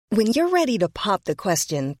When you're ready to pop the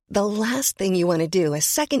question, the last thing you want to do is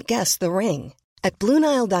second-guess the ring. At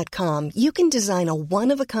BlueNile.com, you can design a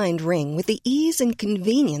one-of-a-kind ring with the ease and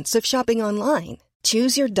convenience of shopping online.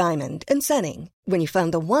 Choose your diamond and setting. When you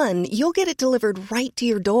find the one, you'll get it delivered right to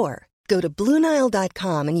your door. Go to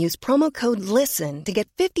BlueNile.com and use promo code LISTEN to get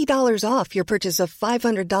 $50 off your purchase of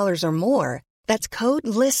 $500 or more. That's code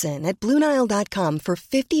LISTEN at BlueNile.com for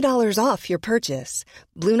 $50 off your purchase.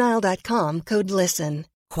 BlueNile.com, code LISTEN.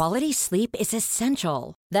 Quality sleep is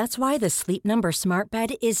essential. That's why the Sleep Number Smart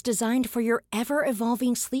Bed is designed for your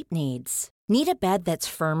ever-evolving sleep needs. Need a bed that's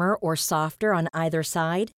firmer or softer on either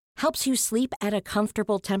side? Helps you sleep at a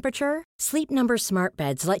comfortable temperature? Sleep Number Smart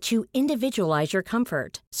Beds let you individualize your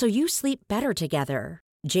comfort, so you sleep better together.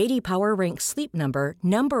 J.D. Power ranks Sleep Number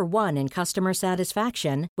number 1 in customer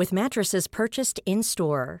satisfaction with mattresses purchased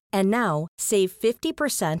in-store. And now, save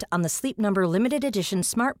 50% on the Sleep Number Limited Edition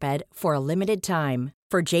Smart Bed for a limited time.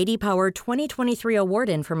 For J.D. Power 2023 award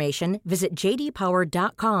information, visit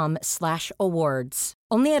jdpower.com/awards.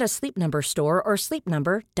 Only at a Sleep Number store or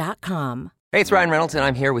sleepnumber.com. Hey, it's Ryan Reynolds, and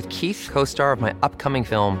I'm here with Keith, co-star of my upcoming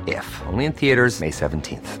film, If, only in theaters May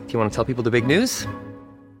 17th. Do you want to tell people the big news?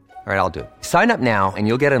 All right, I'll do it. Sign up now and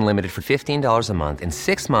you'll get unlimited for $15 a month and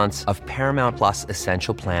 6 months of Paramount Plus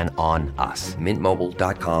Essential Plan on us.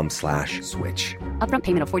 MintMobile.com/switch. Upfront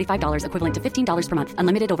payment of $45 equivalent to $15 per month.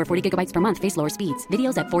 Unlimited over 40 gigabytes per month. Face lower speeds.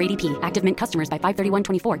 Videos at 480p. Active Mint customers by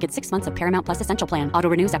 531.24 get 6 months of Paramount Plus Essential Plan. Auto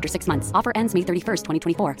renews after 6 months. Offer ends May 31st,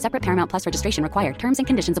 2024. Separate Paramount Plus registration required. Terms and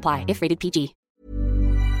conditions apply if rated PG.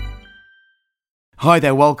 Hi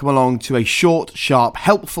there, welcome along to a short, sharp,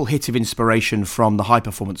 helpful hit of inspiration from the High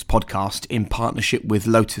Performance Podcast in partnership with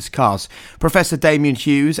Lotus Cars. Professor Damien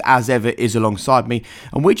Hughes, as ever, is alongside me,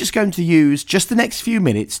 and we're just going to use just the next few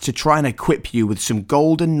minutes to try and equip you with some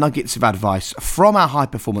golden nuggets of advice from our High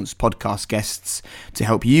Performance Podcast guests to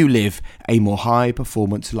help you live a more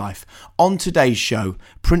high-performance life. On today's show,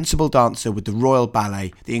 principal dancer with the Royal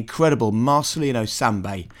Ballet, the incredible Marcelino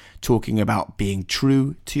Sambé, talking about being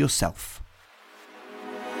true to yourself.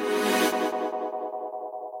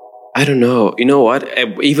 I don't know. You know what?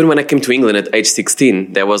 Even when I came to England at age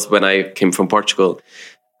 16, that was when I came from Portugal,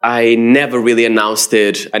 I never really announced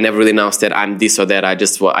it. I never really announced that I'm this or that. I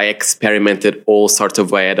experimented all sorts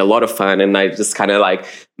of ways. I had a lot of fun, and I just kind of like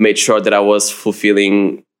made sure that I was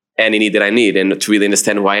fulfilling any need that I need and to really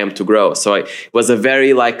understand who I am to grow. So it was a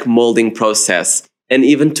very like molding process. And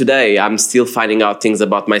even today, I'm still finding out things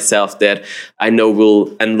about myself that I know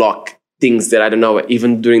will unlock things that I don't know.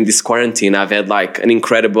 Even during this quarantine, I've had like an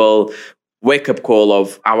incredible wake-up call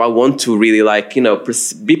of how I want to really like, you know,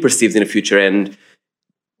 be perceived in the future, and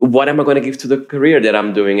what am I going to give to the career that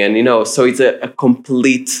I'm doing? And, you know, so it's a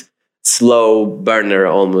complete slow burner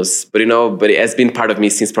almost, but, you know, but it has been part of me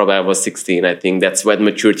since probably I was 16. I think that's when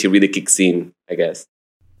maturity really kicks in, I guess.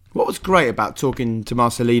 What was great about talking to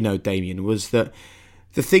Marcelino, Damien, was that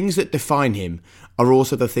the things that define him are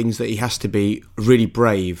also the things that he has to be really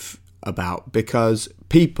brave about, because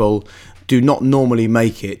people do not normally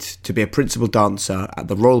make it to be a principal dancer at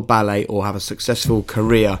the Royal Ballet or have a successful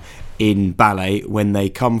career in ballet when they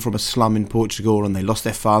come from a slum in Portugal and they lost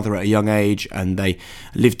their father at a young age and they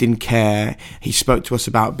lived in care. He spoke to us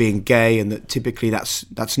about being gay, and that typically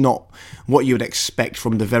that's not what you would expect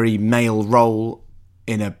from the very male role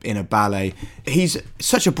in a ballet. He's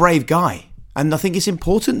such a brave guy, and I think it's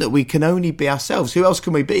important that we can only be ourselves. Who else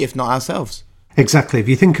can we be if not ourselves? Exactly. If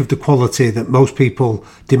you think of the quality that most people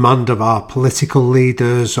demand of our political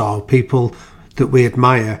leaders or people that we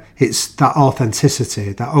admire, it's that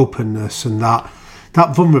authenticity, that openness, and that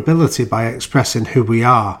vulnerability by expressing who we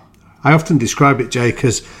are. I often describe it, Jake,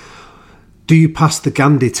 as, do you pass the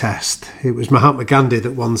Gandhi test? It was Mahatma Gandhi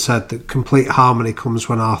that once said that complete harmony comes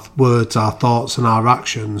when our words, our thoughts and our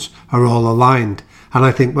actions are all aligned. And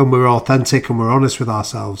I think when we're authentic and we're honest with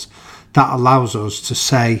ourselves, that allows us to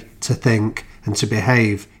say, to think and to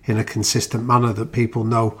behave in a consistent manner that people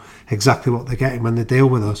know exactly what they're getting when they deal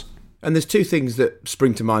with us. And there's two things that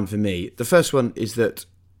spring to mind for me. The first one is that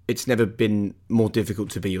it's never been more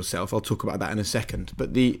difficult to be yourself. I'll talk about that in a second.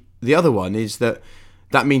 But the other one is that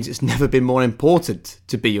means it's never been more important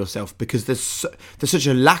to be yourself, because there's such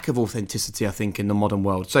a lack of authenticity, I think, in the modern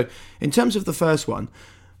world. So in terms of the first one,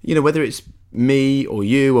 you know, whether it's me or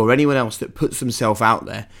you or anyone else that puts themselves out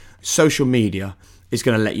there, social media is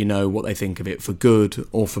going to let you know what they think of it, for good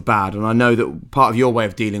or for bad. And I know that part of your way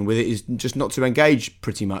of dealing with it is just not to engage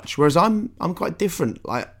pretty much. Whereas I'm quite different.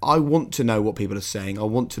 Like, I want to know what people are saying. I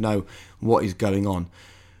want to know what is going on.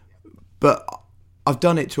 But I've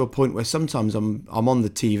done it to a point where sometimes I'm on the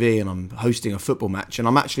TV and I'm hosting a football match and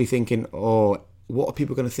I'm actually thinking, oh, what are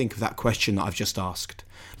people going to think of that question that I've just asked?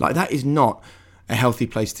 Like, that is not a healthy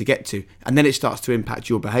place to get to. And then it starts to impact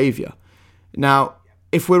your behaviour. Now,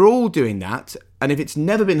 if we're all doing that, and if it's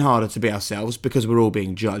never been harder to be ourselves because we're all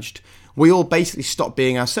being judged, we all basically stop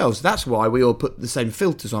being ourselves. That's why we all put the same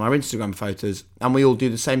filters on our Instagram photos, and we all do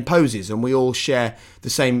the same poses, and we all share the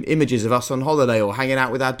same images of us on holiday or hanging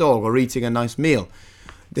out with our dog or eating a nice meal.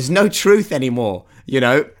 There's no truth anymore. You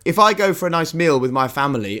know, if I go for a nice meal with my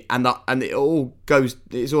family and it's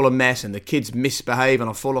all a mess and the kids misbehave and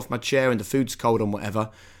I fall off my chair and the food's cold and whatever,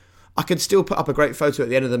 I can still put up a great photo at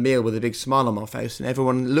the end of the meal with a big smile on my face, and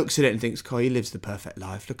everyone looks at it and thinks, "Oh, he lives the perfect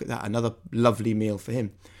life. Look at that, another lovely meal for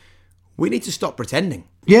him." We need to stop pretending.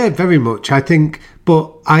 Yeah, very much. I think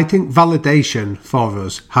validation for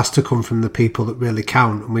us has to come from the people that really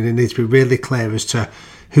count. I mean, it needs to be really clear as to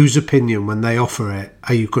whose opinion, when they offer it,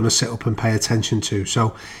 are you going to sit up and pay attention to.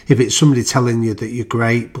 So if it's somebody telling you that you're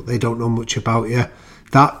great, but they don't know much about you,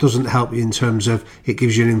 that doesn't help you in terms of, it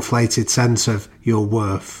gives you an inflated sense of your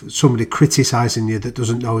worth. Somebody criticising you that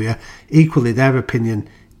doesn't know you, equally their opinion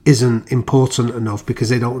isn't important enough because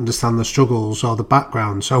they don't understand the struggles or the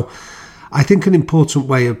background. So I think an important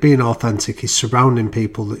way of being authentic is surrounding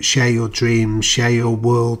people that share your dreams, share your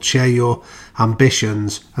world, share your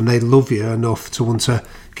ambitions, and they love you enough to want to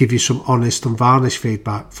give you some honest and varnished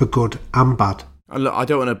feedback for good and bad. And look, I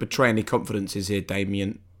don't want to betray any confidences here,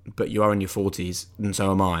 Damien, but you are in your 40s, and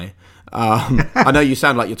so am I. I know you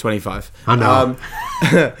sound like you're 25. I know.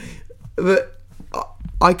 But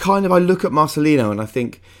I look at Marcelino and I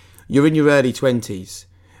think, you're in your early 20s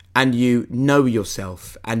and you know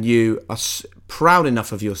yourself and you are proud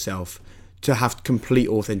enough of yourself to have complete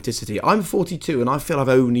authenticity. I'm 42 and I feel I've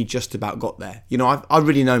only just about got there. You know, I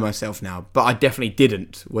really know myself now, but I definitely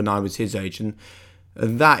didn't when I was his age. And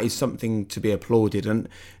that is something to be applauded. And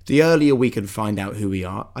the earlier we can find out who we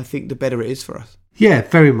are, I think the better it is for us. Yeah,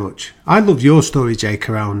 very much. I love your story, Jake,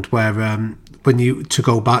 around where to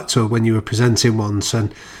go back to when you were presenting once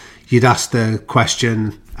and you'd asked the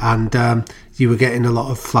question and you were getting a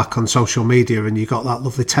lot of flack on social media and you got that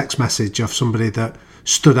lovely text message of somebody that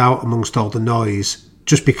stood out amongst all the noise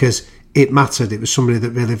just because it mattered. It was somebody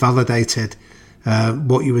that really validated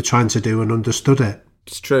what you were trying to do and understood it.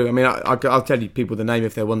 It's true. I mean, I'll tell you people the name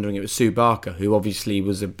if they're wondering. It was Sue Barker, who obviously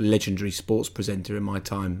was a legendary sports presenter in my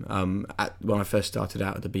time when I first started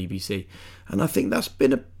out at the BBC. And I think that's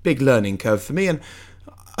been a big learning curve for me. And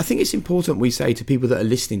I think it's important we say to people that are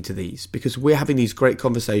listening to these, because we're having these great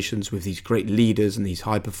conversations with these great leaders and these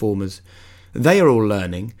high performers. They are all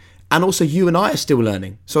learning. And also you and I are still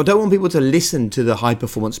learning. So I don't want people to listen to the High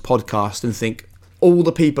Performance podcast and think, all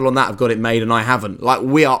the people on that have got it made and I haven't. Like,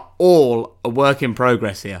 we are all a work in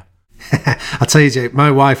progress here. I tell you, Jake,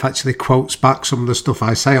 my wife actually quotes back some of the stuff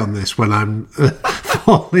I say on this when I'm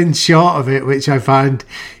falling short of it, which I find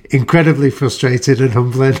incredibly frustrating and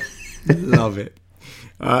humbling. Love it.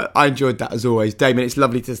 I enjoyed that as always. Damien, it's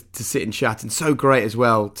lovely to sit and chat, and so great as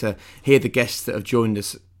well to hear the guests that have joined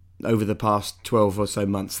us over the past 12 or so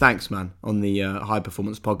months. Thanks, man, on the High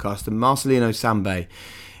Performance podcast. And Marcelino Sambé,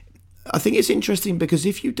 I think it's interesting because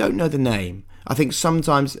if you don't know the name, I think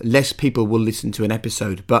sometimes less people will listen to an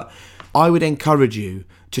episode, but I would encourage you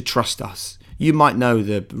to trust us. You might know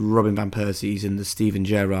the Robin Van Persies and the Steven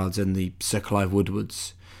Gerrards and the Sir Clive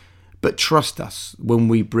Woodwards, but trust us when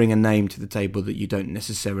we bring a name to the table that you don't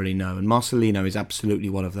necessarily know. And Marcelino is absolutely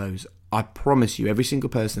one of those. I promise you, every single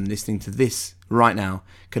person listening to this right now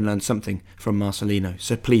can learn something from Marcelino.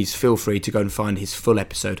 So please feel free to go and find his full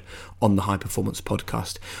episode on the High Performance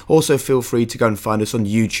Podcast. Also feel free to go and find us on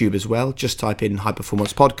YouTube as well. Just type in High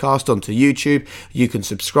Performance Podcast onto YouTube. You can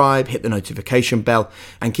subscribe, hit the notification bell,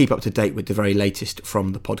 and keep up to date with the very latest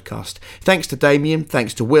from the podcast. Thanks to Damien,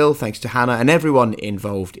 thanks to Will, thanks to Hannah, and everyone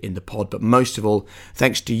involved in the pod. But most of all,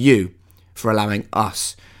 thanks to you for allowing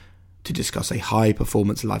us to discuss a high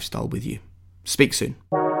performance lifestyle with you. Speak soon.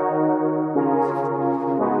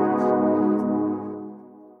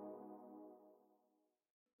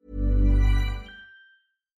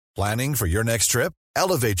 Planning for your next trip?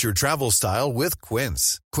 Elevate your travel style with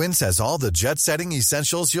Quince. Quince has all the jet-setting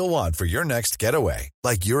essentials you'll want for your next getaway,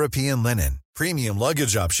 like European linen, premium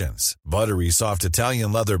luggage options, buttery soft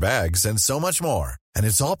Italian leather bags, and so much more. And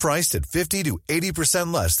it's all priced at 50 to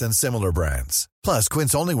 80% less than similar brands. Plus,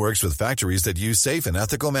 Quince only works with factories that use safe and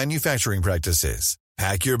ethical manufacturing practices.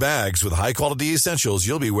 Pack your bags with high-quality essentials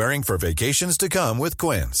you'll be wearing for vacations to come with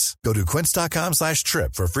Quince. Go to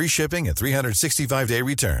quince.com/trip for free shipping and 365-day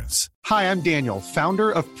returns. Hi, I'm Daniel,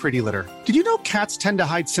 founder of Pretty Litter. Did you know cats tend to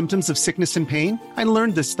hide symptoms of sickness and pain? I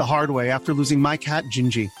learned this the hard way after losing my cat,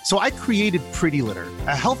 Gingy. So I created Pretty Litter,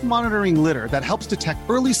 a health monitoring litter that helps detect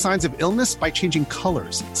early signs of illness by changing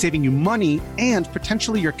colors, saving you money and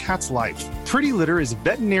potentially your cat's life. Pretty Litter is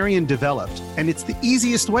veterinarian developed, and it's the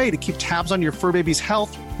easiest way to keep tabs on your fur baby's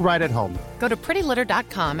health right at home. Go to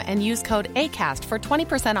prettylitter.com and use code ACAST for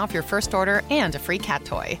 20% off your first order and a free cat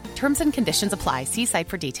toy. Terms and conditions apply. See site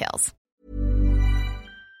for details.